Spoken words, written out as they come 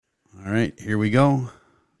All right, here we go.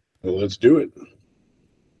 Well, let's do it.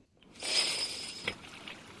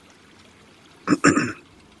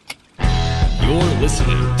 You're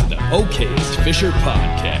listening to the Okayest Fisher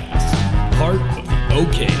Podcast, part of the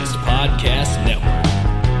Okayest Podcast Network,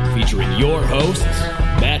 featuring your hosts,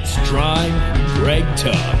 Matt Strine and Greg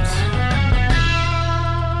Tubbs.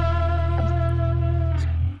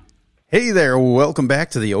 Hey there, welcome back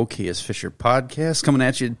to the Okayest Fisher Podcast, coming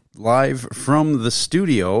at you live from the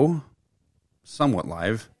studio. Somewhat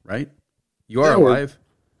live, right? You are alive.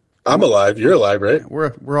 I'm alive. You're alive, right?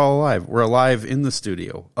 We're all alive. We're alive in the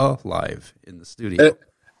studio. Alive in the studio.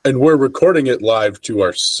 And we're recording it live to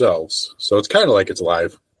ourselves. So it's kind of like it's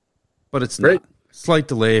live. But it's not. Slight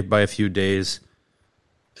delay by a few days.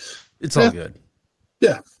 It's all good.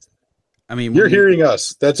 Yeah. I mean, you're hearing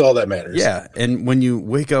us. That's all that matters. Yeah, and when you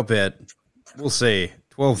wake up at, we'll say,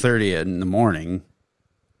 12:30 in the morning,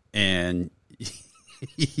 and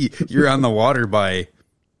you're on the water by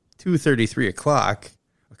 2:30, 3 o'clock,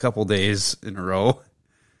 a couple days in a row,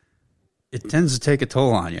 it tends to take a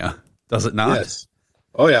toll on you, does it not? Yes.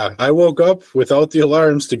 Oh, yeah. I woke up without the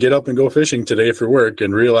alarms to get up and go fishing today for work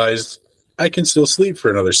and realized I can still sleep for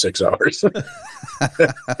another 6 hours.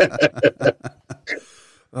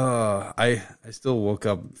 I still woke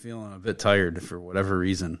up feeling a bit tired for whatever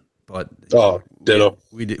reason, but ditto.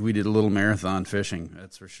 We did a little marathon fishing,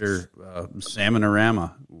 that's for sure.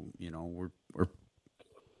 Salmon-A-Rama, we're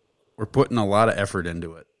putting a lot of effort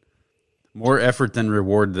into it. More effort than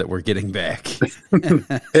reward that we're getting back.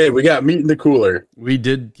 Hey, we got meat in the cooler. We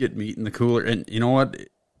did get meat in the cooler, and you know what?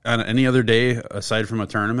 On any other day aside from a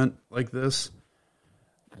tournament like this,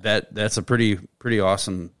 that's a pretty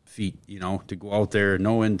awesome feat, to go out there,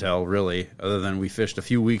 no intel really, other than we fished a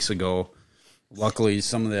few weeks ago. Luckily,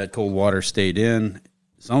 some of that cold water stayed in.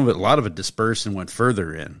 A lot of it dispersed and went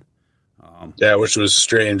further in. Which was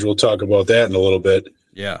strange. We'll talk about that in a little bit.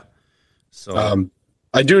 Yeah. So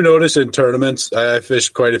I do notice in tournaments, I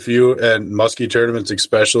fished quite a few, and muskie tournaments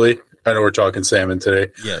especially. I know we're talking salmon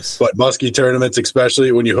today. Yes. But muskie tournaments,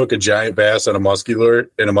 especially when you hook a giant bass on a muskie lure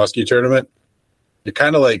in a muskie tournament, you're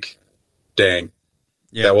kind of like, dang.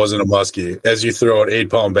 Yeah. That wasn't a muskie, as you throw an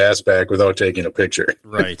 8-pound bass back without taking a picture.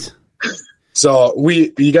 Right. So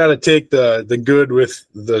you got to take the good with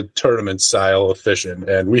the tournament style of fishing.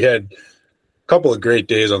 And we had a couple of great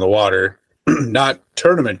days on the water. Not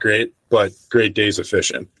tournament great, but great days of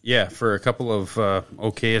fishing. Yeah, for a couple of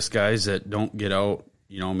okayest guys that don't get out,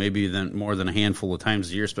 maybe more than a handful of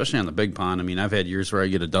times a year, especially on the big pond. I mean, I've had years where I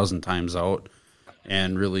get a dozen times out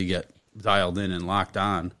and really get dialed in and locked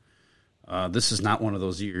on. This is not one of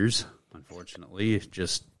those years, unfortunately.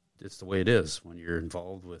 It's the way it is. When you're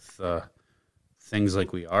involved with things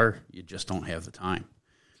like we are, you just don't have the time.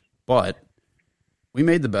 But we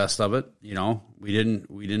made the best of it. We didn't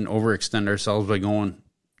overextend ourselves by going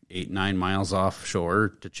 8-9 miles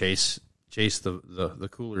offshore to chase the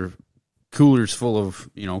coolers full of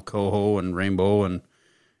coho and rainbow and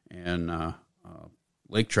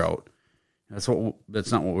lake trout. That's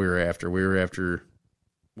not what we were after.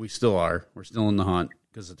 We still are. We're still in the hunt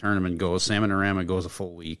because the tournament goes. Salmon-A-Rama goes a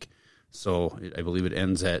full week. So I believe it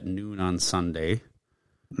ends at noon on Sunday.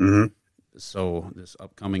 Mm-hmm. So this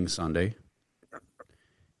upcoming Sunday.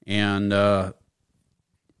 And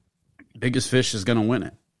biggest fish is going to win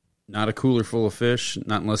it. Not a cooler full of fish,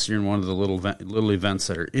 not unless you're in one of the little events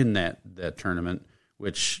that are in that tournament,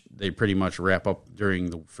 which they pretty much wrap up during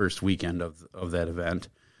the first weekend of that event.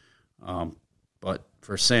 But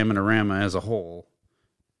for Salmon-A-Rama as a whole,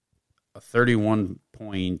 a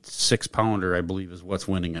 31.6 pounder, I believe, is what's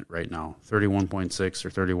winning it right now. 31.6 or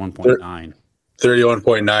 31.9.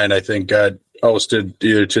 31.9, I think, got ousted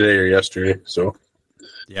either today or yesterday. So,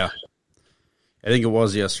 yeah, I think it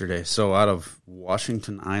was yesterday. So out of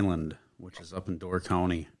Washington Island, which is up in Door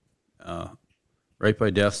County, right by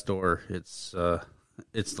Death's Door, it's the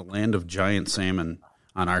land of giant salmon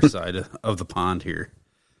on our side of the pond here.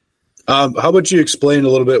 How about you explain a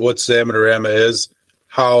little bit what Salmon-A-Rama is?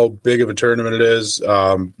 How big of a tournament it is,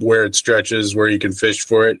 where it stretches, where you can fish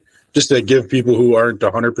for it, just to give people who aren't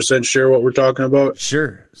 100% sure what we're talking about.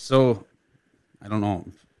 Sure. So, I don't know.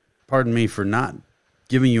 Pardon me for not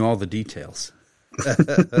giving you all the details.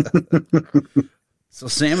 So,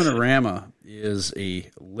 Salmon-A-Rama is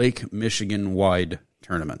a Lake Michigan-wide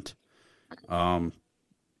tournament.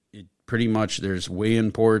 It pretty much, there's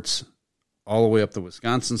weigh-in ports all the way up the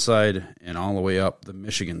Wisconsin side and all the way up the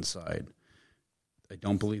Michigan side. I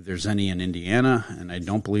don't believe there's any in Indiana, and I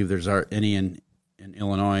don't believe there's any in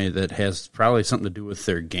Illinois. That has probably something to do with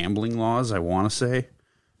their gambling laws, I want to say.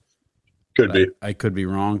 Could be. I could be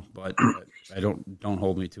wrong, but I don't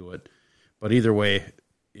hold me to it. But either way,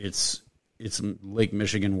 it's Lake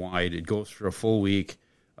Michigan wide. It goes for a full week.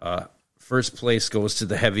 First place goes to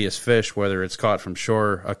the heaviest fish, whether it's caught from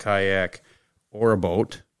shore, a kayak, or a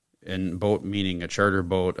boat. And boat meaning a charter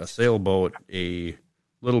boat, a sailboat, a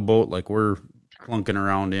little boat like we're clunking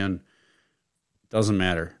around in. Doesn't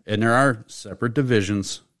matter. And there are separate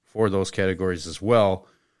divisions for those categories as well.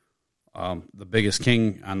 The biggest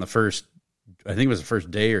king on the first, I think it was the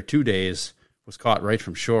first day or 2 days, was caught right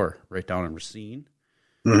from shore, right down in Racine.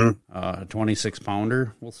 Mm-hmm. A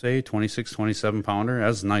 26-pounder, we'll say, 26, 27-pounder.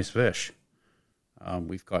 That's a nice fish.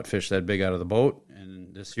 We've caught fish that big out of the boat,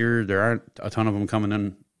 and this year there aren't a ton of them coming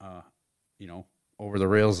in, over the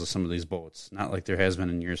rails of some of these boats. Not like there has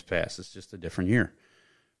been in years past. It's just a different year.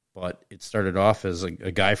 But it started off as a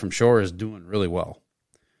guy from shore is doing really well.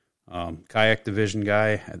 Kayak division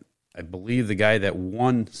guy, I believe the guy that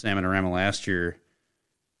won Salmon-A-Rama last year,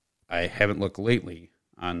 I haven't looked lately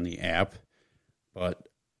on the app, but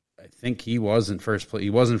I think he was in first place.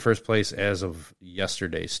 He was in first place as of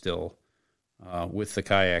yesterday still with the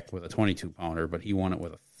kayak with a 22-pounder, but he won it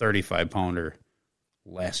with a 35-pounder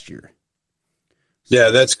last year.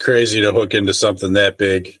 Yeah, that's crazy to hook into something that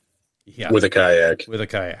big with a kayak. With a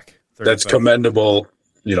kayak. That's commendable,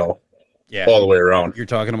 all the way around. You're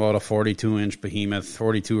talking about a 42-inch behemoth,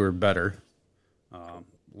 42 or better,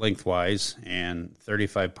 lengthwise, and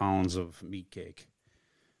 35 pounds of meat cake.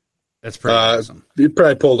 That's pretty awesome. You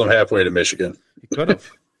probably pulled him halfway to Michigan. You could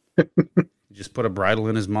have. Just put a bridle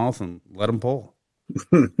in his mouth and let him pull.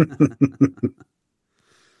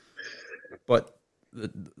 But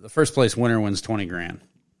the first place winner wins $20,000.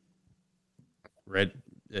 Right?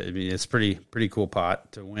 I mean, it's pretty cool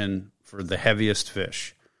pot to win for the heaviest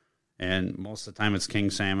fish. And most of the time it's king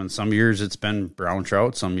salmon. Some years it's been brown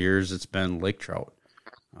trout. Some years it's been lake trout.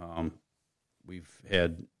 We've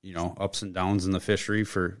had, ups and downs in the fishery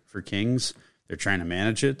for kings. They're trying to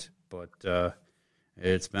manage it, but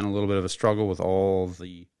it's been a little bit of a struggle with all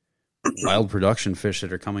the wild production fish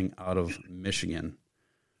that are coming out of Michigan,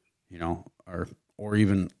 or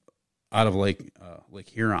even out of Lake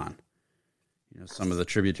Huron. Some of the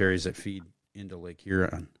tributaries that feed into Lake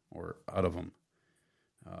Huron or out of them.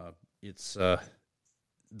 It's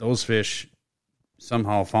those fish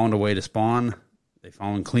somehow found a way to spawn. They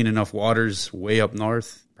found clean enough waters way up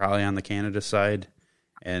north, probably on the Canada side,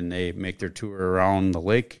 and they make their tour around the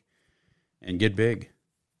lake and get big.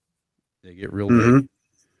 They get real big.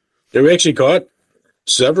 Yeah, we actually caught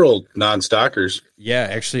several non-stockers. Yeah,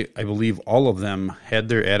 actually, I believe all of them had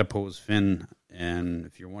their adipose fin. And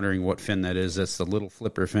if you're wondering what fin that is, that's the little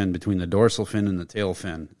flipper fin between the dorsal fin and the tail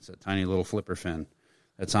fin. It's a tiny little flipper fin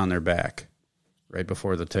that's on their back right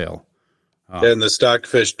before the tail. And the stocked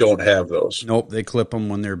fish don't have those. Nope, they clip them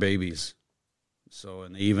when they're babies. So,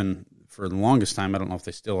 and they even, for the longest time, I don't know if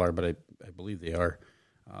they still are, but I believe they are,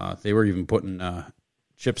 they were even putting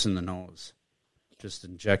chips in the nose, just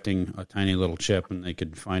injecting a tiny little chip, and they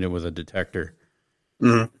could find it with a detector.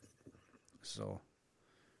 Mm-hmm. So,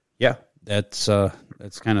 yeah. That's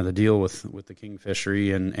kind of the deal with the king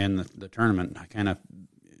fishery and the tournament. I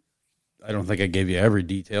don't think I gave you every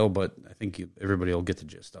detail, but I think everybody will get the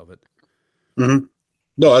gist of it. Mm-hmm.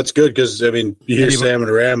 No, that's good because, you hear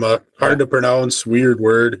Salmon-A-Rama, hard to pronounce, weird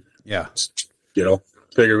word. Yeah.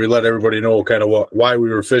 Figure we let everybody know kind of why we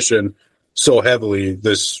were fishing so heavily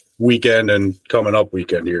this weekend and coming up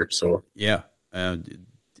weekend here. So yeah,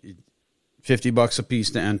 $50 a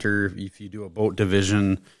piece to enter. If you do a boat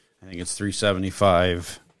division, I think it's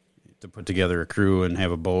 $375 to put together a crew and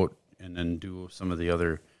have a boat, and then do some of the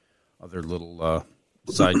other little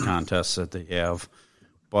side contests that they have.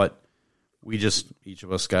 But each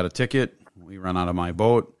of us got a ticket. We run out of my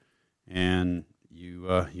boat, and you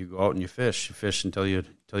go out and you fish. You fish until you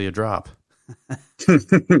drop.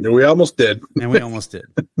 We almost did. And we almost did.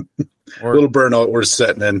 Or, a little burnout we're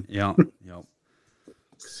setting in. Yeah.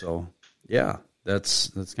 So yeah. That's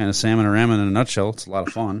kind of Salmon-A-Rama in a nutshell. It's a lot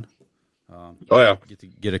of fun.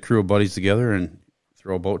 Get a crew of buddies together and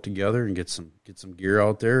throw a boat together and get some gear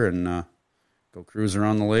out there and go cruise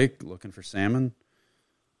around the lake looking for salmon.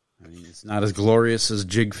 I mean, it's not as glorious as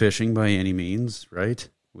jig fishing by any means, right?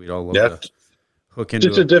 We'd all love to hook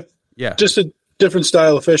into just a different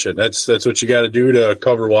style of fishing. That's what you got to do to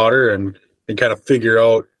cover water and kind of figure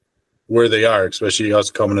out where they are, especially us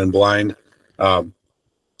coming in blind.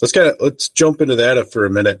 Let's jump into that for a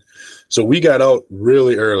minute. So we got out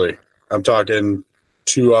really early. I'm talking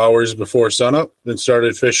 2 hours before sunup, then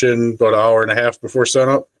started fishing about an hour and a half before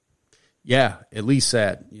sunup. Yeah, at least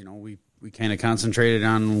that. We kind of concentrated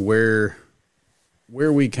on where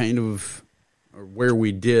we where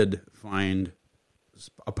we did find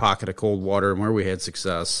a pocket of cold water and where we had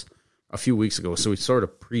success a few weeks ago, so we sort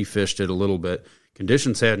of pre-fished it a little bit.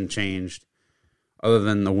 Conditions hadn't changed, other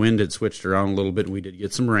than the wind had switched around a little bit. We did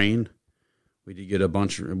get some rain. We did get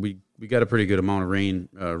we got a pretty good amount of rain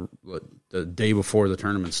the day before the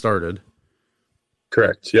tournament started.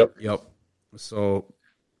 Correct. Yep. So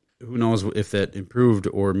who knows if that improved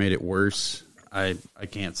or made it worse? I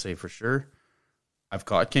can't say for sure. I've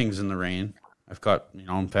caught kings in the rain. I've caught,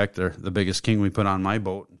 in fact, the biggest king we put on my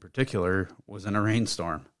boat in particular was in a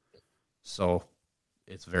rainstorm. So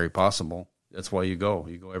it's very possible. That's why you go.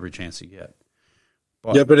 You go every chance you get.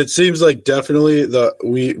 But it seems like definitely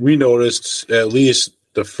we noticed at least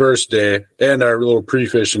the first day and our little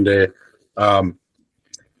pre-fishing day that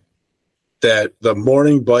the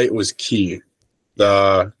morning bite was key.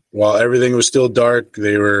 While everything was still dark,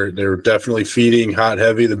 they were definitely feeding hot,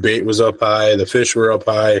 heavy. The bait was up high, the fish were up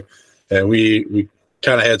high, and we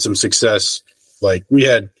kind of had some success. Like we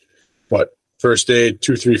had first day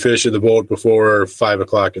 2-3 fish in the boat before 5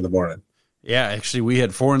 o'clock in the morning. Yeah, actually, we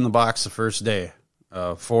had 4 in the box the first day.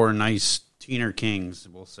 4 nice teener kings,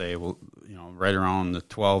 we'll say, right around the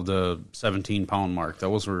 12 to 17 pound mark.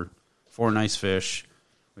 Those were 4 nice fish.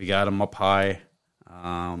 We got them up high.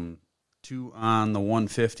 2 on the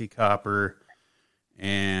 150 copper,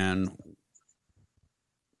 and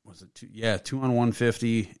was it 2? Yeah, 2 on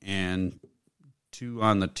 150 and 2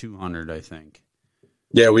 on the 200, I think.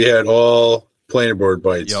 Yeah, we had all planer board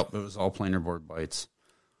bites. Yep, it was all planer board bites.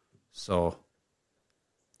 So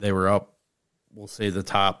they were up, we'll say, the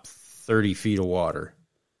top 30 feet of water.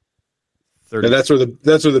 And that's where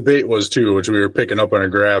the bait was too, which we were picking up on a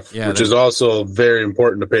graph, which is also very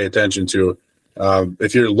important to pay attention to.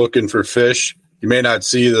 If you're looking for fish, you may not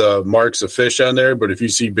see the marks of fish on there, but if you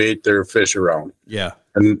see bait, there are fish around. Yeah.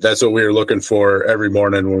 And that's what we were looking for every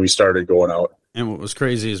morning when we started going out. And what was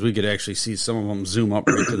crazy is we could actually see some of them zoom up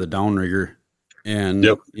right to the downrigger. And,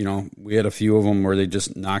 we had a few of them where they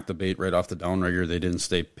just knocked the bait right off the downrigger. They didn't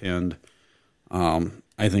stay pinned.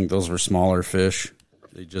 I think those were smaller fish.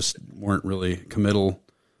 They just weren't really committal.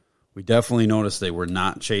 We definitely noticed they were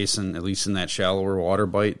not chasing, at least in that shallower water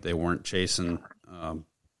bite, they weren't chasing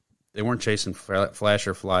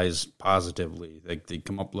flasher flies positively. They'd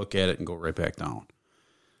come up, look at it, and go right back down.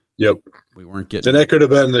 Yep. We weren't getting... And that could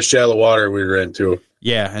have been the shallow water we were into.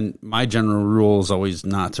 Yeah, and my general rule is always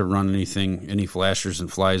not to run any flashers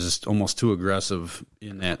and flies. It's almost too aggressive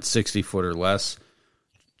in that 60-foot or less,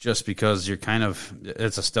 just because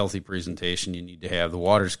it's a stealthy presentation you need to have. The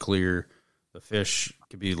water's clear, the fish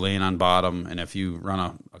could be laying on bottom, and if you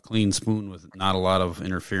run a clean spoon with not a lot of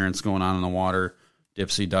interference going on in the water,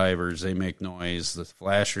 dipsy divers, they make noise. The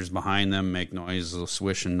flashers behind them make noise, the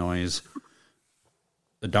swishing noise.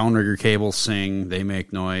 The downrigger cables sing, they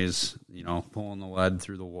make noise. Pulling the lead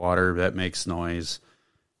through the water, that makes noise.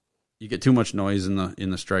 You get too much noise in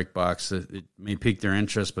the strike box, it may pique their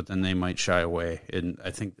interest, but then they might shy away. And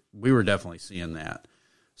I think we were definitely seeing that.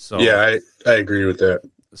 So yeah, I agree with that.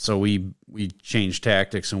 So we changed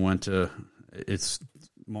tactics and went to,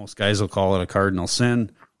 most guys will call it a cardinal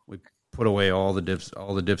sin. We put away all the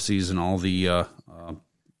dipsies and all the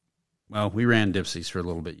we ran dipsies for a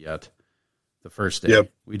little bit yet. The first day,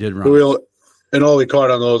 yep. We did run. And all we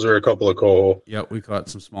caught on those were a couple of coho. Yep, we caught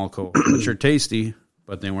some small coho, which are tasty,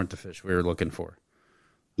 but they weren't the fish we were looking for.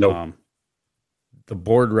 Nope. The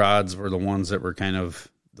board rods were the ones that were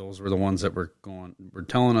those were the ones that were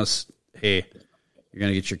telling us, hey, you're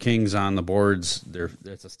going to get your kings on the boards.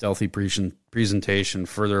 It's a stealthy presentation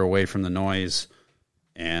further away from the noise.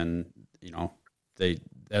 And,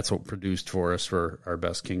 that's what produced for us for our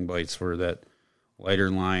best king bites were that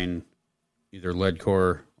lighter line, either lead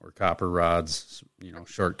core or copper rods,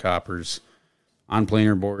 short coppers on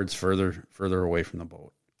planer boards further away from the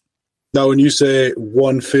boat. Now, when you say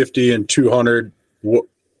 150 and 200,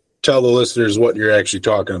 tell the listeners what you're actually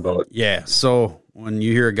talking about. Yeah, so when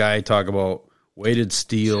you hear a guy talk about weighted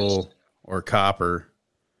steel or copper,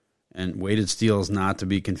 and weighted steel is not to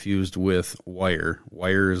be confused with wire.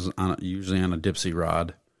 Wire is usually on a dipsy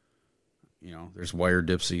rod. There's wire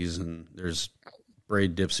dipsies and there's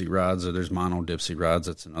braid dipsy rods, or there's mono dipsy rods.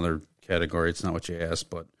 That's another category. It's not what you asked,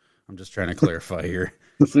 but I'm just trying to clarify here.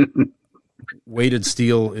 Weighted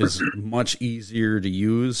steel is much easier to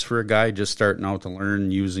use for a guy just starting out to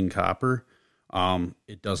learn using copper.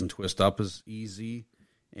 It doesn't twist up as easy,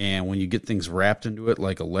 and when you get things wrapped into it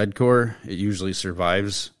like a lead core, it usually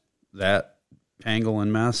survives that tangle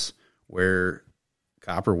and mess, where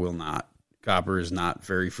copper will not. Copper is not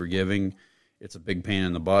very forgiving. It's a big pain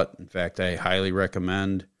in the butt. In fact, I highly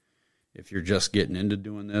recommend, if you're just getting into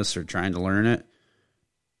doing this or trying to learn it,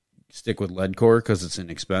 stick with lead core because it's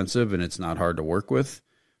inexpensive and it's not hard to work with,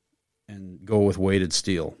 and go with weighted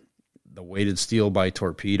steel. the weighted steel by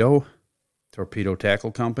Torpedo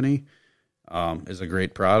Tackle Company, is a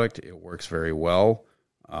great product. It works very well,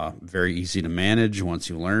 very easy to manage once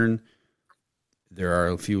you learn. There are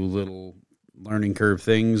a few little learning curve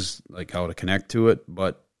things like how to connect to it,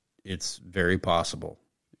 but it's very possible.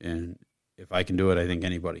 And if I can do it, I think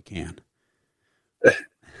anybody can.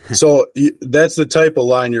 So that's the type of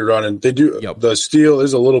line you're running. They do. Yep. The steel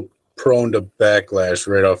is a little prone to backlash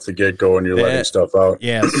right off the get-go when you're letting stuff out.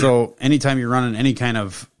 Yeah, so anytime you're running any kind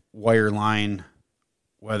of wire line,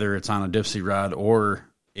 whether it's on a dipsy rod or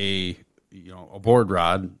a board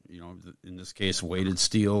rod, in this case weighted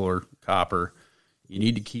steel or copper, you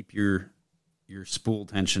need to keep your spool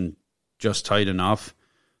tension just tight enough.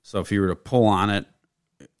 So if you were to pull on it,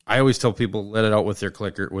 I always tell people let it out with the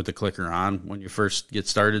clicker on when you first get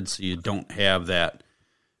started, so you don't have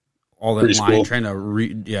all that line trying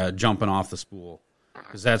to jumping off the spool,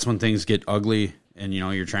 because that's when things get ugly. And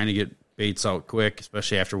you're trying to get baits out quick,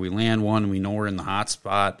 especially after we land one. We know we're in the hot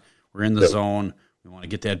spot, we're in the zone. We want to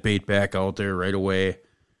get that bait back out there right away.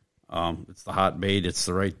 It's the hot bait, it's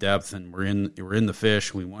the right depth, and we're in the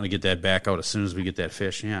fish. We want to get that back out as soon as we get that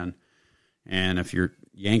fish in. And if you're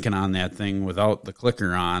yanking on that thing without the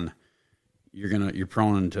clicker on, you're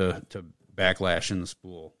prone to backlash in the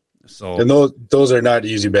spool. So, and those are not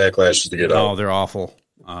easy backlashes to get out. No, they're awful.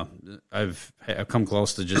 I've come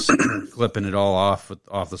close to just clipping it all off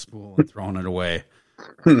the spool and throwing it away,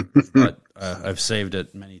 but I've saved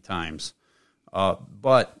it many times.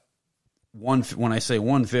 But when I say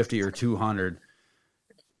 150 or 200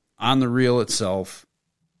 on the reel itself,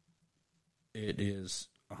 it is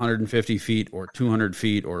 150 feet or 200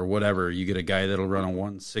 feet or whatever. You get a guy that'll run a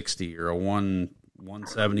 160 or a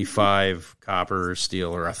 175 copper or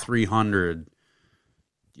steel or a 300.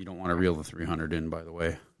 You don't want to reel the 300 in, by the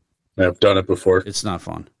way. I've done it before. It's not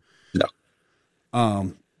fun. No.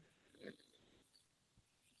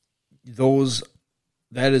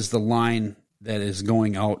 That is the line that is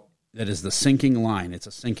going out. That is the sinking line. It's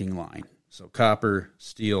a sinking line. So copper,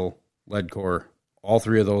 steel, lead core, all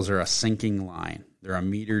three of those are a sinking line. They're a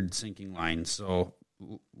metered sinking line. So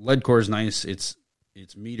lead core is nice. It's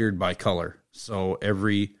metered by color. So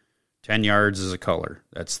every 10 yards is a color.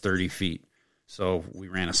 That's 30 feet. So we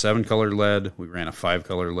ran a 7-color lead. We ran a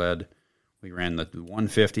 5-color lead. We ran the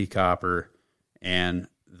 150 copper and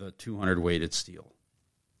the 200 weighted steel.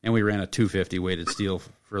 And we ran a 250 weighted steel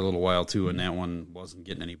for a little while too, and that one wasn't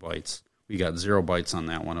getting any bites. We got 0 bites on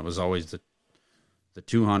that one. It was always the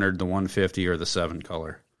 200, the 150, or the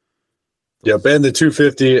 7-color. Yep, and the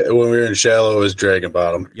 250 when we were in shallow was dragon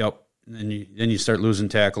bottom. Yep, and then you start losing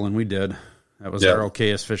tackle, and we did. That was our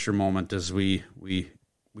okayest fisher moment. As we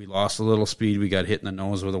lost a little speed, we got hit in the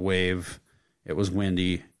nose with a wave. It was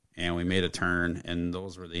windy, and we made a turn, and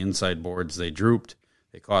those were the inside boards. They drooped,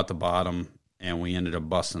 they caught the bottom, and we ended up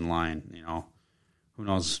busting line. Who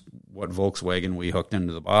knows what Volkswagen we hooked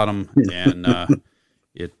into the bottom, and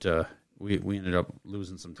we ended up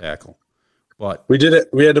losing some tackle. But we did it.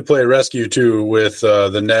 We had to play rescue too with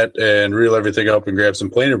the net and reel everything up and grab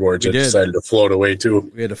some planer boards. It decided to float away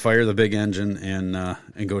too. We had to fire the big engine and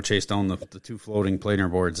go chase down the 2 floating planer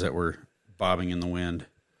boards that were bobbing in the wind.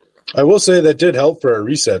 I will say that did help for our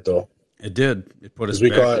reset though. It did. It put us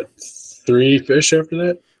back. We caught 3 fish after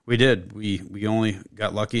that. We did. We only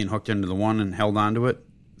got lucky and hooked into the one and held onto it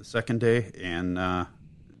the second day, and that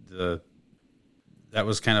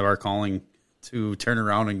was kind of our calling to turn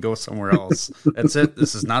around and go somewhere else. That's it.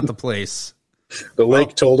 This is not the place. The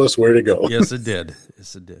lake told us where to go. Yes, it did.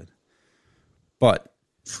 Yes, it did. But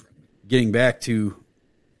getting back to,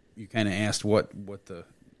 you kind of asked what the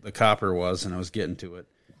copper was, and I was getting to it.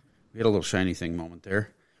 We had a little shiny thing moment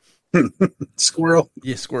there. Squirrel.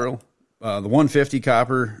 Yeah, squirrel. The 150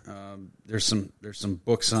 copper, there's some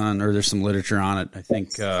books on, or there's some literature on it. I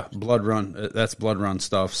think Blood Run, that's Blood Run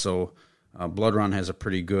stuff. So Blood Run has a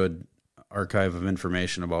pretty good archive of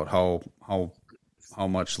information about how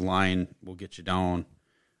much line will get you down.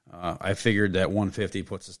 I figured that 150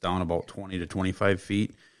 puts us down about 20 to 25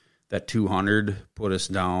 feet. That 200 put us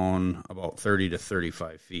down about 30 to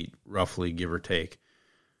 35 feet, roughly, give or take.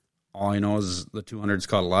 All I know is the 200's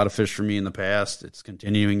caught a lot of fish for me in the past. It's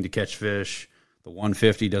continuing to catch fish. The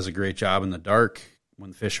 150 does a great job in the dark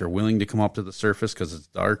when the fish are willing to come up to the surface because it's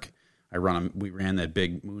dark. We ran that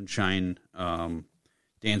big moonshine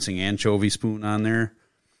dancing anchovy spoon on there.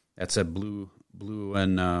 That's a blue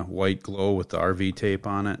and white glow with the RV tape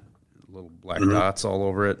on it. Little black dots all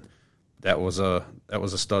over it. That was a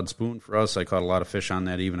stud spoon for us. I caught a lot of fish on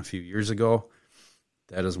that even a few years ago.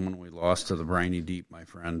 That is when we lost to the briny deep, my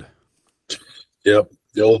friend. Yep.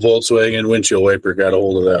 The old Volkswagen windshield wiper got a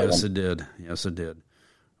hold of that one. Yes, it did. Yes, it did.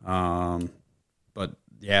 But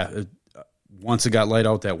yeah, once it got light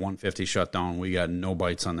out, that 150 shut down. We got no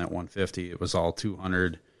bites on that 150. It was all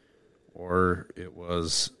 200, or it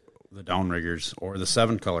was the downriggers, or the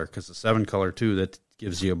 7-color, because the 7-color too, that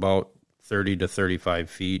gives you about 30 to 35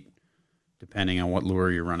 feet, depending on what lure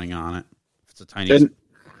you're running on it. If it's a tiny.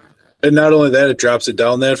 And not only that, it drops it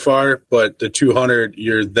down that far, but the 200,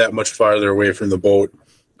 you're that much farther away from the boat.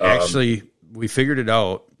 Actually, we figured it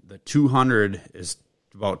out. The 200 is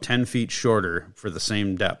about 10 feet shorter for the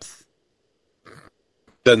same depth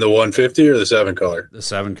than the 150 or the 7-color? The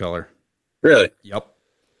 7-color. Really? Yep.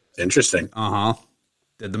 Interesting.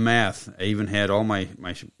 Did the math. I even had all my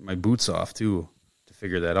boots off too to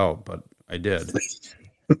figure that out, but I did.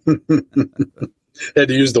 Had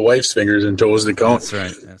to use the wife's fingers and toes to count.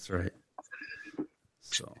 That's right.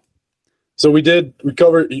 So we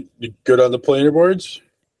covered. You good on the planer boards?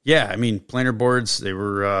 Yeah, I mean planer boards. They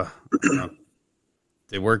were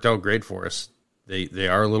they worked out great for us. They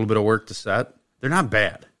are a little bit of work to set. They're not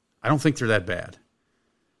bad. I don't think they're that bad.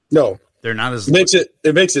 No, they're not as.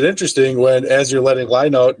 It makes it interesting when, as you're letting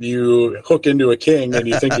line out, you hook into a king and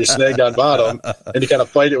you think you're snagged on bottom, and you kind of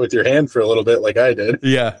fight it with your hand for a little bit, like I did.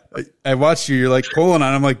 Yeah, I watched you. You're like pulling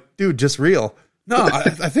on. I'm like, dude, just reel. No, I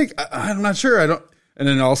think I'm not sure. I don't. And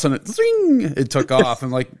then all of a sudden, it took off. I'm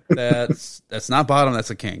like, that's not bottom. That's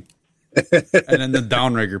a king. And then the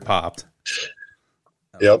downrigger popped.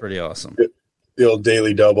 That was pretty awesome. The old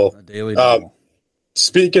daily double. A daily double.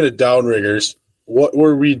 Speaking of downriggers, what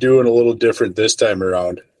were we doing a little different this time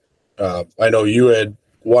around? I know you had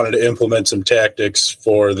wanted to implement some tactics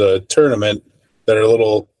for the tournament that are a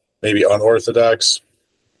little maybe unorthodox.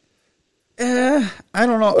 I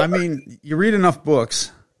don't know. I mean, you read enough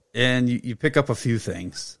books and you pick up a few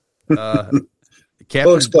things. Captain,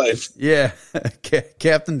 yeah,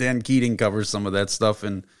 Captain Dan Keating covers some of that stuff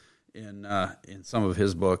in some of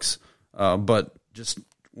his books. But just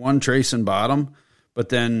one trace and bottom. But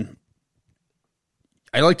then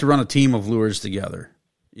I like to run a team of lures together.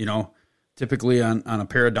 You know, typically on a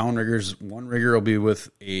pair of downriggers, one rigger will be with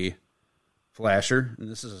a flasher, and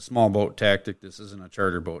this is a small boat tactic. This isn't a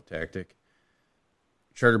charter boat tactic.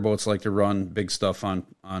 Charter boats like to run big stuff on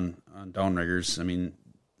downriggers. I mean,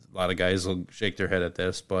 a lot of guys will shake their head at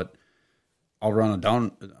this, but I'll run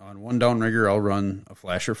on one downrigger. I'll run a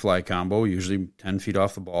flasher fly combo, usually 10 feet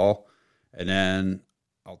off the ball, and then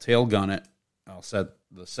I'll tail gun it. I'll set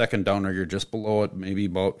the second downrigger just below it, maybe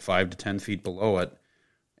about 5 to 10 feet below it,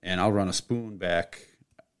 and I'll run a spoon back,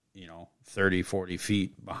 30, 40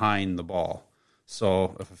 feet behind the ball.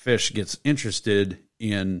 So if a fish gets interested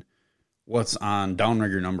in what's on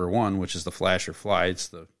downrigger number 1, which is the flasher fly, it's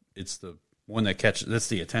the one that catches, that's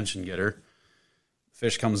the attention getter.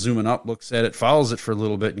 Fish comes zooming up, looks at it, follows it for a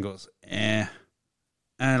little bit, and goes, I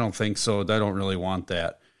don't think so. I don't really want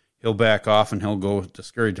that. He'll back off and he'll go to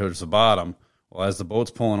scurry towards the bottom. Well, as the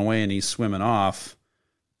boat's pulling away and he's swimming off,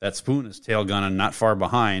 that spoon is tail gunning not far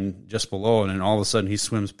behind, just below, and then all of a sudden he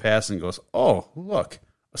swims past and goes, oh, look,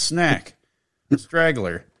 a snack, a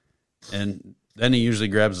straggler. And then he usually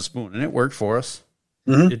grabs a spoon, and it worked for us.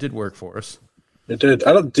 Mm-hmm. It did work for us. It did.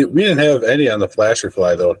 We didn't have any on the flasher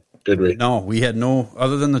fly, though, did we? No, we had no,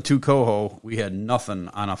 other than the 2 coho, we had nothing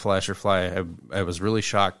on a flasher fly. I was really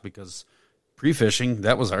shocked because pre-fishing,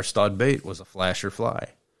 that was our stud bait, was a flasher fly.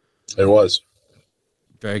 It was.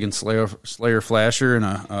 Dragon Slayer flasher and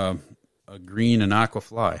a green and aqua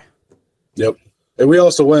fly. Yep. And we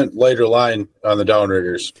also went lighter line on the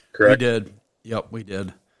downriggers, correct? We did. Yep, we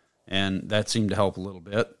did. And that seemed to help a little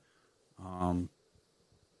bit. When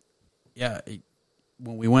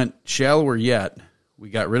we went shallower yet,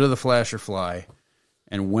 we got rid of the flasher fly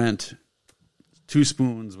and went 2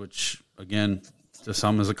 spoons, which, again, to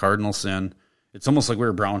some is a cardinal sin. It's almost like we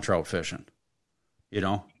were brown trout fishing.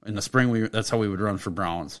 In the spring, that's how we would run for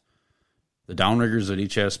browns. The downriggers would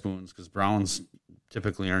each have spoons because browns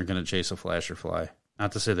typically aren't going to chase a flasher fly.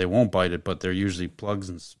 Not to say they won't bite it, but they're usually plugs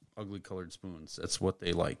and ugly colored spoons. That's what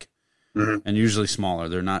they like. Mm-hmm. And usually smaller.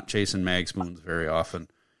 They're not chasing mag spoons very often.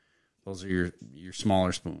 Those are your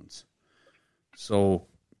smaller spoons. So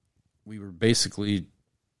we were basically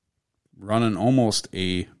running almost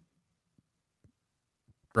a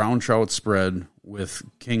brown trout spread with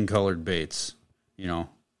king-colored baits.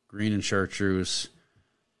 Green and chartreuse,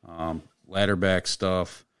 ladderback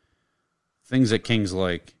stuff, things that kings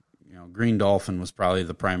like. Green dolphin was probably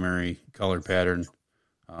the primary color pattern.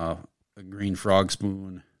 A green frog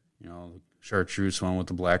spoon, chartreuse one with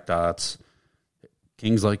the black dots.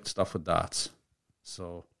 Kings like stuff with dots,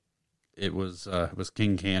 so it was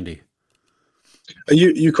king candy.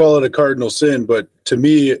 You call it a cardinal sin, but to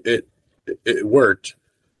me it worked.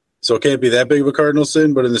 So it can't be that big of a cardinal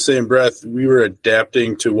sin, but in the same breath, we were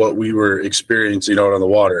adapting to what we were experiencing out on the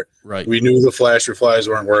water. Right. We knew the flasher flies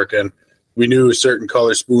weren't working. We knew certain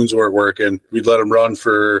color spoons weren't working. We'd let them run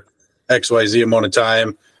for XYZ amount of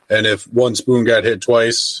time. And if one spoon got hit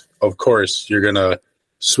twice, of course, you're going to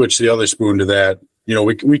switch the other spoon to that. You know,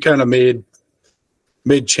 we kind of made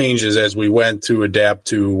changes as we went to adapt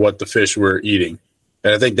to what the fish were eating.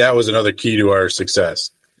 And I think that was another key to our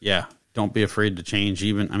success. Yeah. Don't be afraid to change.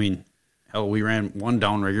 Even, I mean, hell, we ran one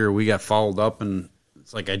downrigger. We got fouled up, and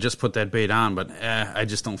it's like I just put that bait on, but I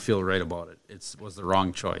just don't feel right about it. It was the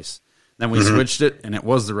wrong choice. Then we switched it, and it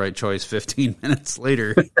was the right choice 15 minutes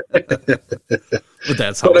later. But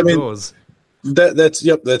that's how it goes.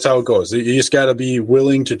 That's how it goes. You just got to be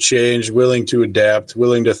willing to change, willing to adapt,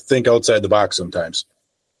 willing to think outside the box sometimes.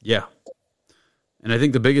 Yeah. And I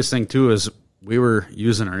think the biggest thing, too, is we were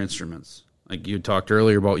using our instruments. Like you talked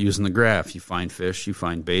earlier about using the graph. You find fish, you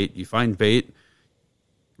find bait. You find bait,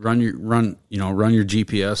 run your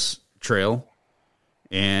GPS trail,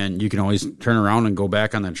 and you can always turn around and go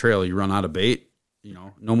back on that trail. You run out of bait,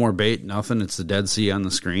 no more bait, nothing. It's the Dead Sea on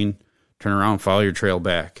the screen. Turn around, follow your trail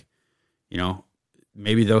back.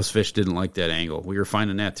 Maybe those fish didn't like that angle. We were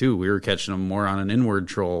finding that too. We were catching them more on an inward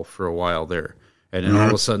troll for a while there. And then all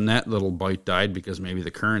of a sudden that little bite died because maybe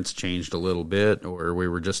the currents changed a little bit, or we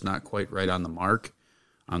were just not quite right on the mark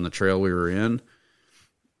on the trail we were in.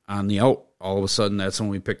 On the out, all of a sudden that's when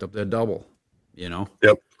we picked up that double, Yep.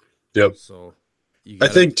 So I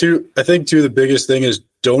think too, the biggest thing is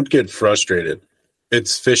don't get frustrated.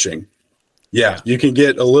 It's fishing. Yeah, you can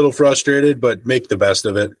get a little frustrated, but make the best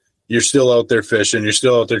of it. You're still out there fishing. You're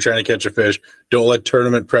still out there trying to catch a fish. Don't let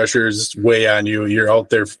tournament pressures weigh on you. You're out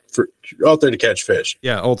there to catch fish.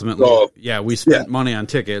 Yeah, ultimately, we spent money on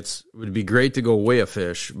tickets. It would be great to go weigh a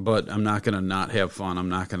fish, but I'm not going to not have fun. I'm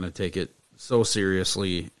not going to take it so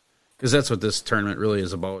seriously, because that's what this tournament really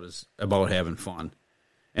is about having fun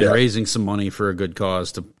and raising some money for a good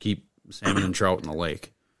cause to keep salmon and trout in the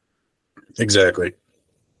lake. Exactly.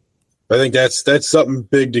 I think that's something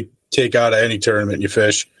big to take out of any tournament you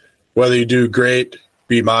fish. Whether you do great,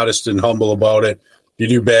 be modest and humble about it. You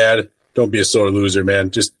do bad, don't be a sore loser,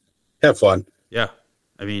 man. Just have fun. Yeah.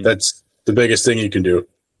 I mean, that's the biggest thing you can do.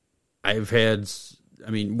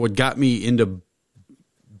 What got me into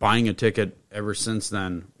buying a ticket ever since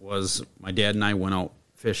then was my dad and I went out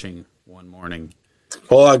fishing one morning.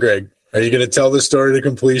 Hold on, Greg. Are you going to tell this story to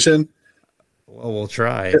completion? Well, we'll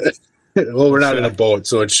try. Well, we're not in a boat,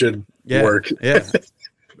 so it should work. Yeah.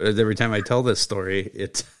 But every time I tell this story,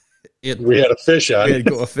 we had a fish on. We had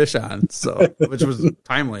to go a fish on, which was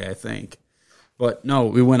timely, I think. But no,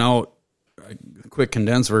 we went out. A quick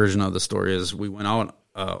condensed version of the story is we went out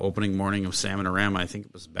opening morning of Salmon-A-Rama. I think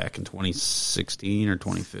it was back in 2016 or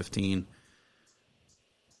 2015.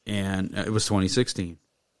 And it was 2016.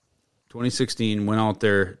 2016, went out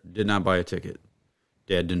there, did not buy a ticket.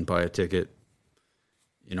 Dad didn't buy a ticket.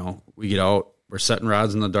 We get out, we're setting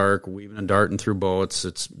rods in the dark, weaving and darting through boats.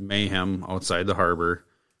 It's mayhem outside the harbor.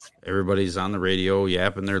 Everybody's on the radio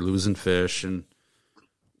yapping they're losing fish, and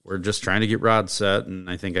we're just trying to get rods set. And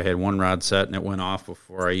I think I had one rod set, and it went off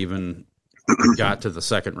before I even got to the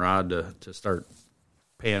second rod to start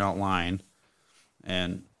paying out line,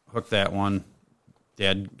 and hooked that one.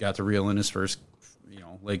 Dad got to reel in his first,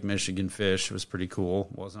 Lake Michigan fish. It was pretty cool.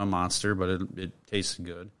 Wasn't a monster, but it tasted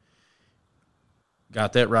good.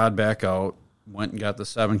 Got that rod back out, went and got the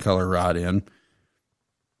 7-color rod in.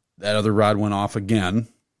 That other rod went off again.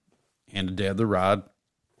 Handed Dad the rod.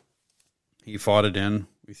 He fought it in.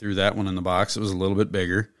 We threw that one in the box. It was a little bit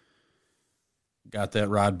bigger. Got that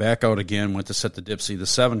rod back out again, went to set the dipsy. The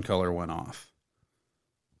 7-color went off.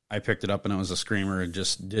 I picked it up, and it was a screamer. It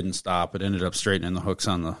just didn't stop. It ended up straightening the hooks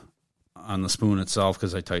on the spoon itself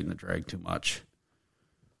because I tightened the drag too much.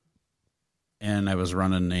 And I was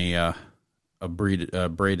running a braided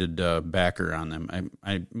backer on them.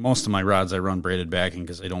 I most of my rods I run braided backing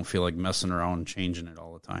because I don't feel like messing around and changing it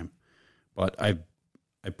all the time. But I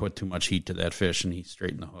put too much heat to that fish, and he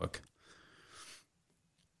straightened the hook.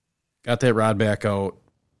 Got that rod back out.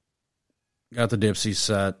 Got the dipsy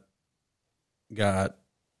set. Got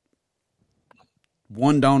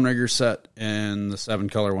one downrigger set, and the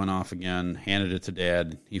 7-color went off again. Handed it to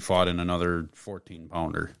Dad. He fought in another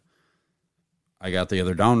 14-pounder. I got the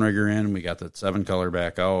other downrigger in. We got the 7-color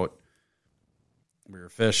back out. We were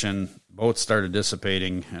fishing. Boats started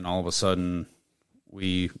dissipating, and all of a sudden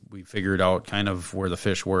we figured out kind of where the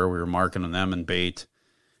fish were. We were marking them and bait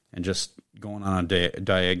and just going on a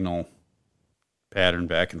diagonal pattern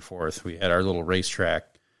back and forth. We had our little racetrack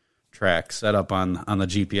set up on the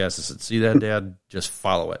GPS. I said, see that, Dad? Just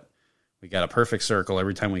follow it. We got a perfect circle.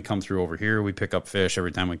 Every time we come through over here, we pick up fish.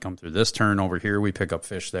 Every time we come through this turn over here, we pick up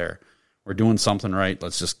fish there. We're doing something right.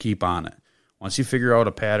 Let's just keep on it. Once you figure out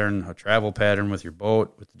a pattern, a travel pattern with your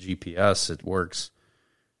boat, with the GPS, it works.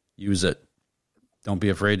 Use it. Don't be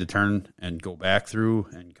afraid to turn and go back through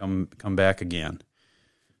and come back again.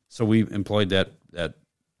 So we employed that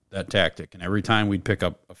tactic. And every time we'd pick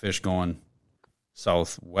up a fish going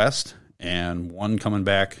southwest and one coming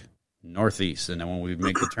back northeast. And then when we'd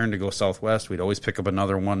make the turn to go southwest, we'd always pick up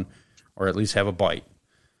another one or at least have a bite.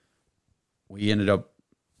 We ended up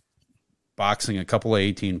boxing a couple of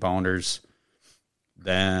 18-pounders.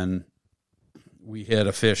 Then we had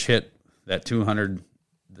a fish hit that 200,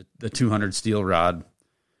 the 200 steel rod,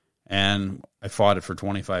 and I fought it for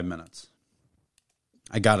 25 minutes.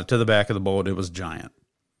 I got it to the back of the boat. It was giant.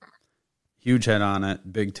 Huge head on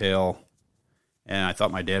it, big tail, and I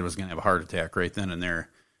thought my dad was going to have a heart attack right then and there.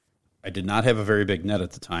 I did not have a very big net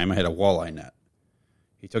at the time. I had a walleye net.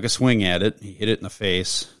 He took a swing at it. He hit it in the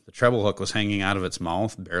face. The treble hook was hanging out of its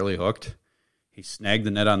mouth, barely hooked. He snagged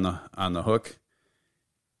the net on the hook,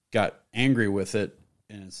 got angry with it,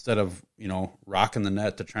 and instead of, rocking the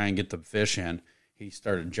net to try and get the fish in, he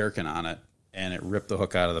started jerking on it, and it ripped the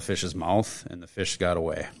hook out of the fish's mouth, and the fish got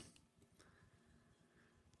away.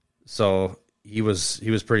 So he was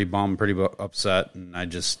pretty bummed, pretty upset, and I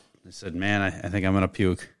said, man, I think I'm going to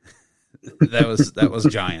puke. That was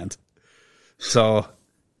giant. So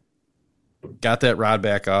got that rod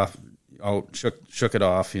back off, shook it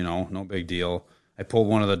off, no big deal. I pulled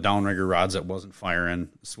one of the downrigger rods that wasn't firing,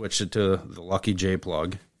 switched it to the Lucky J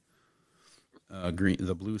plug,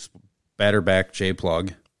 the blue spatterback J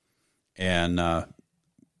plug, and I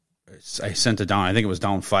sent it down. I think it was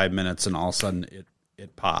down 5 minutes, and all of a sudden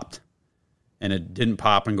it popped. And it didn't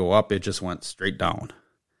pop and go up, it just went straight down.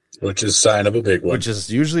 Which is a sign of a big one. Which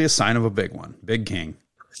is usually a sign of a big one, big king.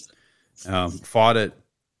 Fought it,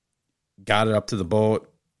 got it up to the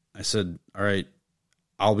boat. I said, all right,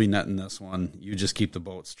 I'll be netting this one. You just keep the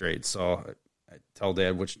boat straight. So I tell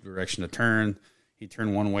Dad which direction to turn. He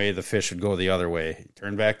turned one way, the fish would go the other way. He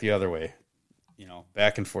turned back the other way,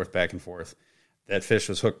 back and forth, back and forth. That fish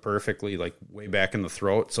was hooked perfectly, like way back in the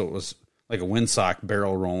throat. So it was like a windsock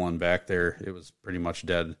barrel rolling back there. It was pretty much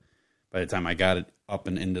dead by the time I got it up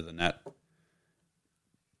and into the net.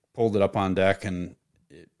 Pulled it up on deck, and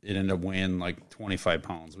it ended up weighing like 25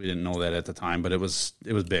 pounds. We didn't know that at the time, but it was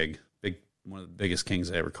big. One of the biggest kings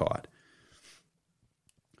I ever caught.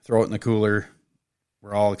 Throw it in the cooler.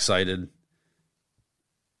 We're all excited.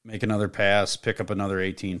 Make another pass, pick up another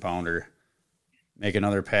 18-pounder. Make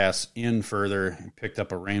another pass in further, picked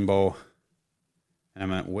up a rainbow. And I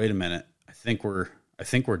went, wait a minute. I think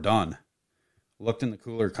we're done. Looked in the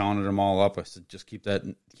cooler, counted them all up. I said, just keep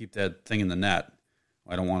that thing in the net.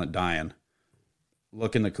 I don't want it dying.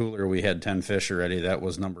 Look in the cooler, we had 10 fish already. That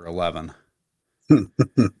was number 11.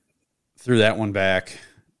 Threw that one back,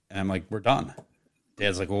 and I'm like, we're done.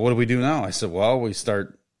 Dad's like, well, what do we do now? I said, well, we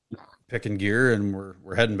start picking gear, and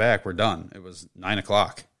we're heading back. We're done. It was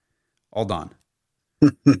 9:00, all done.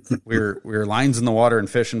 we were lines in the water and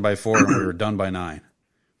fishing by 4, and we were done by 9.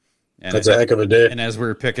 And that's a heck of a day. And as we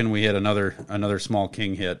were picking, we had another small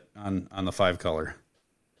king hit on the 5-color.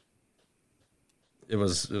 It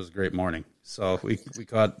was a great morning. So we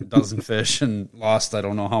caught a dozen fish and lost I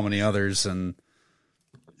don't know how many others, and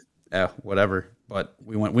whatever. But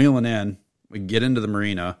we went wheeling in. We get into the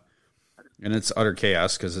marina, and it's utter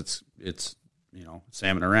chaos because it's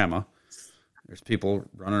Salmon-A-Rama. There's people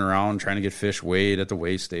running around trying to get fish weighed at the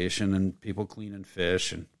weigh station, and people cleaning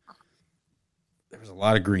fish, and there was a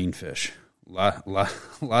lot of green fish, a lot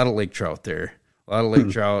of lake trout there, a lot of lake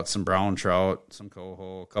trout, some brown trout, some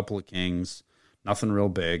coho, a couple of kings, nothing real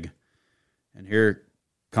big. And here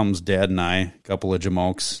comes Dad and I, a couple of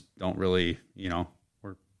jamokes, don't really,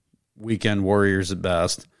 we're weekend warriors at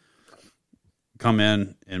best. Come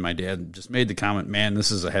in, and my dad just made the comment, man,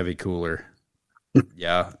 this is a heavy cooler.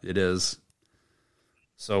 Yeah, it is.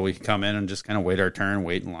 So we come in and just kind of wait our turn,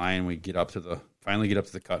 wait in line. We finally get up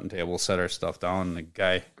to the cutting table, set our stuff down.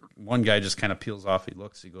 And one guy just kind of peels off. He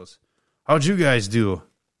looks, he goes, how'd you guys do?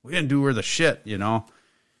 We didn't do worth a shit,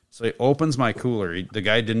 So he opens my cooler. The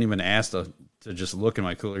guy didn't even ask to just look in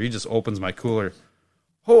my cooler. He just opens my cooler.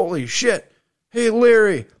 Holy shit. Hey,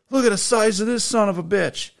 Larry, look at the size of this son of a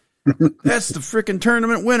bitch. That's the freaking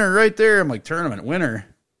tournament winner right there. I'm like, tournament winner?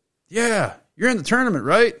 Yeah, you're in the tournament,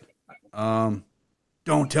 right?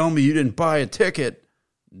 Don't tell me you didn't buy a ticket.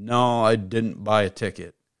 No, I didn't buy a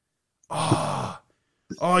ticket. Oh,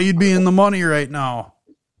 you'd be in the money right now.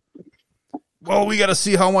 Well, we got to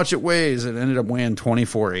see how much it weighs. It ended up weighing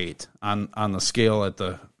 24.8 on the scale at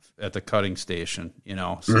the at the cutting station,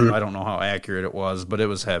 so I don't know how accurate it was, but it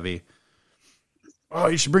was heavy. Oh,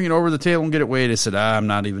 you should bring it over the table and get it weighed. I said, I'm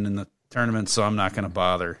not even in the tournament, so I'm not going to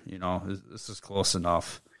bother. This is close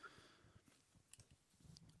enough.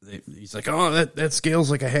 He's like, oh, that scale's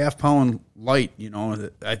like a half-pound light.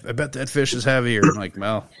 I bet that fish is heavier. I'm like,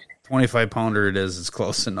 well, 25-pounder it is. It's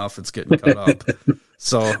close enough. It's getting cut up.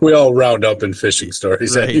 So we all round up in fishing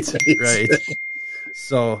stories. Right.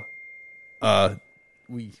 So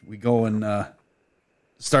we go and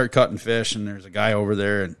start cutting fish, and there's a guy over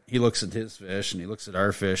there, and he looks at his fish, and he looks at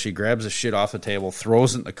our fish. He grabs the shit off the table,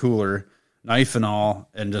 throws it in the cooler, knife and all,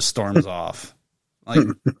 and just storms off. Like,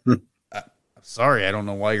 sorry, I don't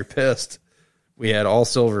know why you're pissed. We had all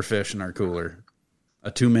silver fish in our cooler,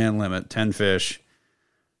 a 2-man limit, 10 fish.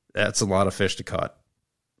 That's a lot of fish to cut.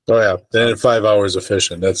 Oh, yeah. Then 5 hours of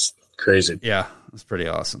fishing. That's crazy. Yeah, that's pretty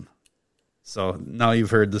awesome. So now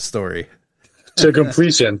you've heard the story. To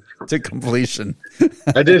completion.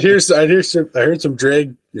 I heard some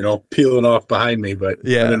drag, peeling off behind me, but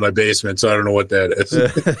I'm in my basement, so I don't know what that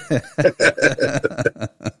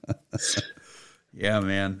is. Yeah,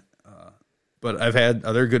 man. But I've had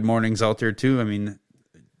other good mornings out there too. I mean,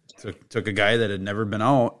 took a guy that had never been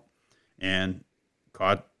out and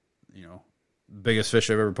caught, the biggest fish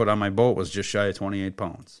I've ever put on my boat was just shy of 28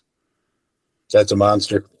 pounds. That's a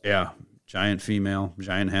monster. Yeah. Giant female,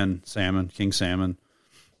 giant hen, salmon, king salmon.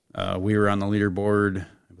 We were on the leaderboard.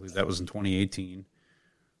 I believe that was in 2018.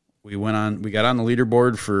 We got on the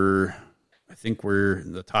leaderboard for, I think we're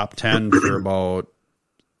in the top 10 for about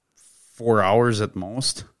 4 hours at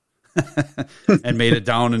most, and made it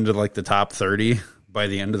down into like the top 30 by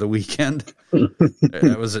the end of the weekend.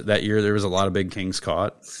 That year. There was a lot of big kings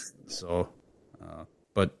caught. So,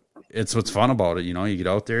 but it's what's fun about it. You get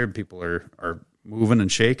out there and people are moving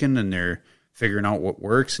and shaking, and they're figuring out what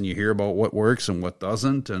works, and you hear about what works and what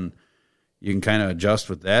doesn't, and you can kind of adjust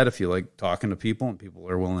with that if you like talking to people and people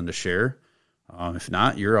are willing to share. If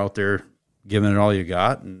not, you're out there giving it all you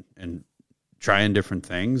got and trying different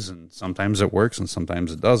things, and sometimes it works and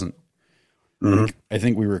sometimes it doesn't. Mm-hmm. I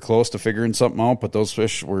think we were close to figuring something out, but those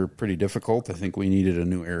fish were pretty difficult. I think we needed a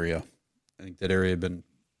new area. I think that area had been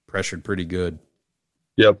pressured pretty good.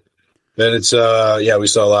 Yep. And it's, we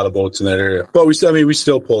saw a lot of boats in that area, but we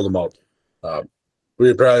still pulled them out.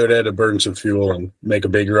 We probably would have had to burn some fuel and make a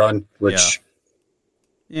big run, which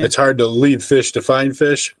it's hard to lead fish to find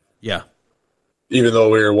fish. Yeah. Even though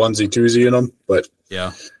we were onesie twosie in them, but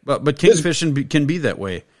yeah, but king fishing can be that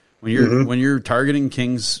way when you're targeting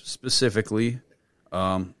kings specifically.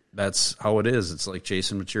 That's how it is. It's like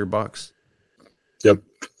chasing mature bucks. Yep.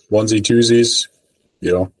 Onesie twosies,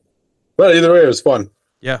 but either way, it was fun.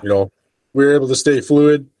 Yeah. We were able to stay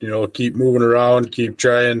fluid, keep moving around, keep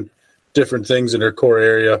trying different things in our core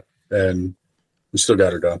area, and we still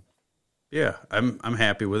got her done. Yeah, I'm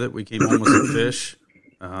happy with it. We came home with some fish.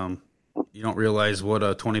 You don't realize what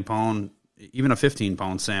a 20-pound, even a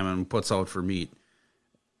 15-pound salmon puts out for meat.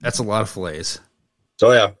 That's a lot of fillets.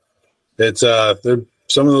 Oh, yeah. It's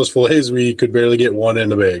some of those fillets we could barely get one in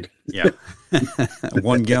the bag. Yeah.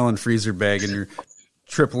 1 gallon freezer bag, and you're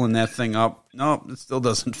tripling that thing up. No, it still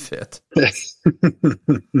doesn't fit. Yeah,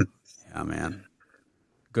 man.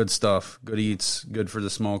 Good stuff. Good eats. Good for the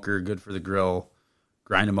smoker. Good for the grill.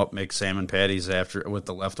 Grind them up, make salmon patties with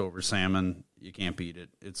the leftover salmon. You can't beat it.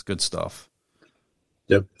 It's good stuff.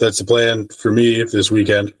 Yep, that's the plan for me this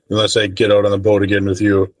weekend. Unless I get out on the boat again with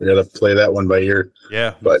you, I got to play that one by ear.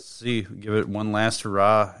 Yeah, but see, give it one last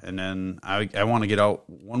hurrah, and then I want to get out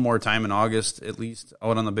one more time in August, at least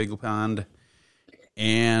out on the big pond,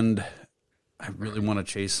 and I really want to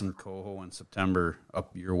chase some coho in September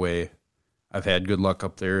up your way. I've had good luck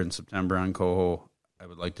up there in September on coho. I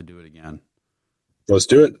would like to do it again. Let's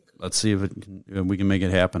do it. Let's see if we can make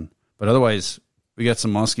it happen. But otherwise, we got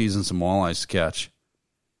some muskies and some walleyes to catch.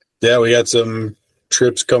 Yeah, we got some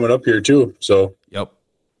trips coming up here too. So yep,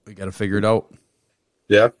 we got to figure it out.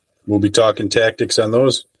 Yeah, we'll be talking tactics on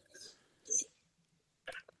those.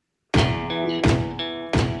 I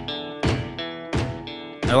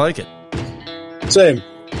like it. Same.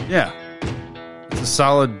 Yeah, it's a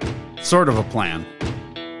solid sort of a plan.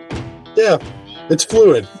 Yeah, it's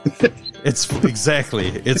fluid. It's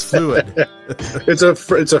fluid. It's a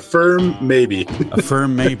firm maybe. A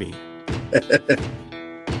firm maybe.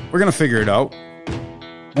 We're gonna figure it out.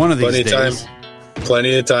 One of these days.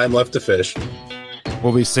 Plenty of time left to fish.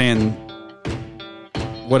 We'll be saying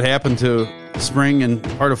what happened to spring and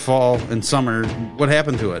part of fall and summer. What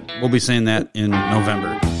happened to it? We'll be saying that in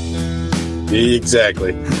November.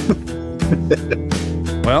 Exactly.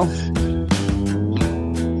 Well,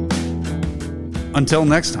 until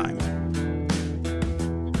next time.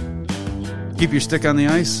 Keep your stick on the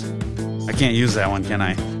ice. I can't use that one, can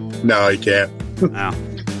I? No, you can't. No.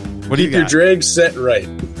 What do you Keep your got? drag set right.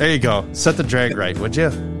 There you go. Set the drag right, would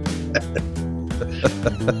you?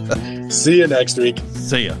 See you next week.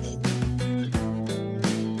 See ya.